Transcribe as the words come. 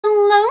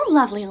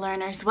lovely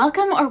learners,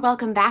 welcome or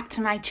welcome back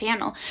to my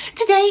channel.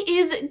 Today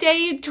is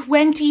day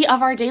 20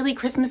 of our daily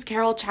Christmas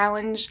Carol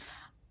challenge.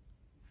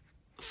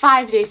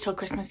 5 days till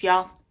Christmas,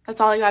 y'all. That's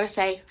all I gotta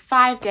say.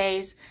 5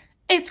 days.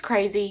 It's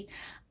crazy.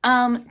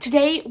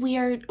 Today we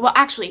are, well,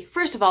 actually,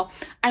 first of all,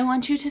 I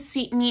want you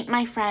to meet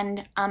my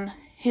friend,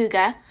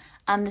 Huga.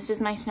 This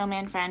is my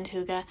snowman friend,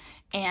 Huga,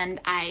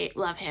 and I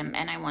love him,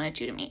 and I wanted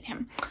you to meet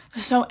him.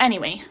 So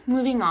anyway,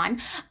 moving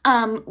on,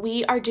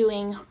 we are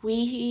doing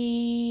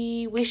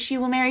We Wish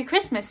You a Merry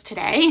Christmas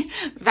today.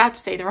 About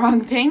to say the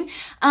wrong thing.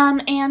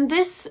 And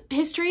this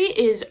history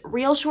is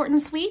real short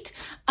and sweet.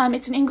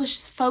 It's an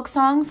English folk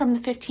song from the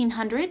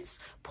 1500s.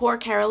 Poor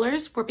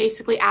carolers were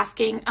basically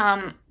asking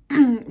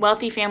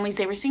wealthy families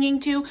they were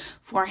singing to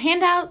for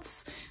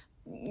handouts.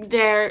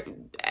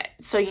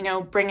 So, you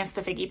know, bring us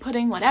the figgy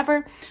pudding,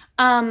 whatever.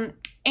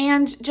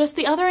 And just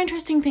the other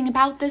interesting thing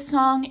about this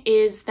song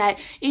is that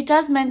it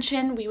does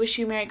mention we wish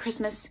you a Merry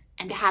Christmas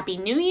and a Happy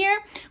New Year,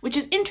 which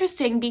is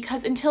interesting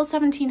because until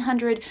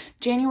 1700,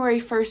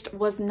 January 1st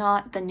was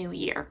not the new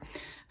year.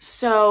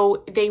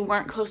 So they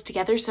weren't close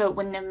together, so it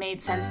wouldn't have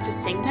made sense to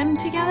sing them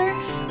together.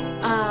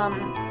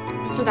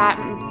 So that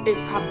is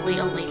probably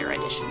a later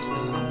addition to the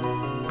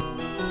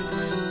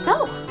song.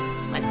 So,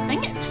 let's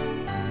sing it.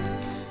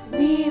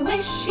 We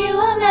wish you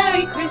a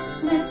Merry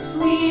Christmas,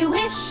 we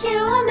wish you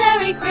a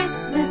Merry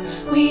Christmas,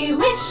 we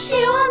wish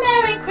you a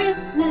Merry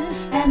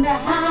Christmas and a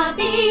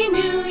Happy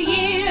New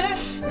Year.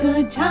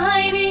 Good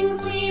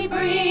tidings we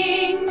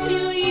bring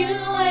to you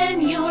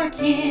and your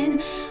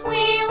kin.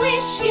 We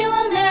wish you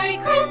a Merry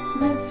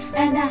Christmas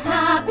and a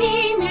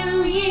Happy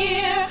New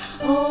Year.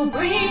 Oh,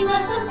 bring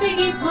us some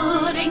figgy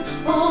pudding,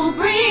 oh,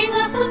 bring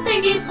us some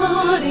figgy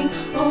pudding,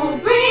 oh,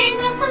 bring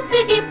us some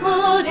figgy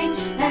pudding,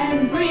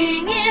 and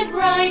bring it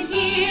right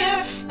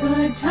here.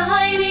 Good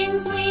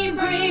tidings we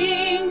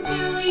bring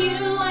to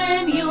you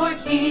and your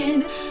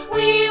kin.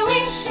 We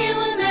wish you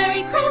a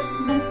Merry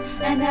Christmas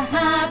and a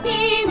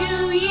Happy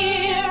New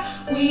Year.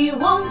 We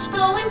won't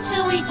go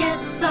until we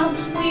get some.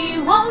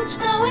 We won't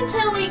go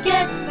until we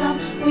get some.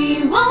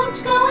 We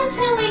won't go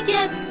until we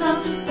get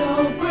some.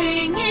 So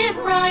bring it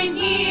right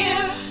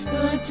here.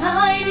 Good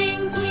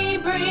tidings we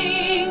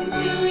bring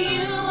to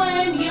you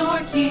and your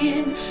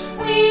kin.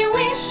 We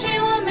wish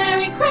you a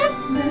Merry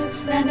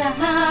Christmas and a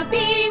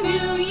Happy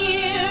New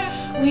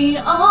Year. We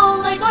all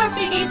like our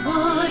figgy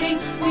pudding.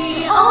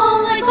 We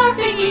all like our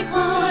figgy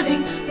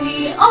pudding.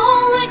 We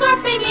all like our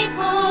figgy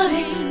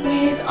pudding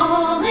with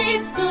all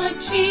its good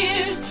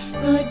cheers.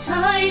 Good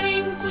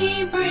tidings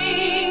we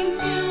bring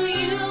to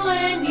you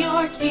and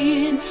your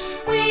kin.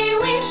 We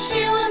wish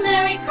you a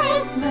Merry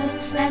Christmas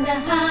and a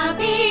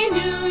Happy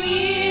New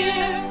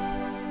Year.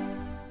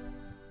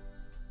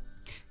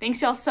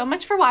 Thanks y'all so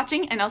much for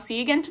watching, and I'll see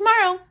you again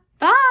tomorrow.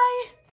 Bye!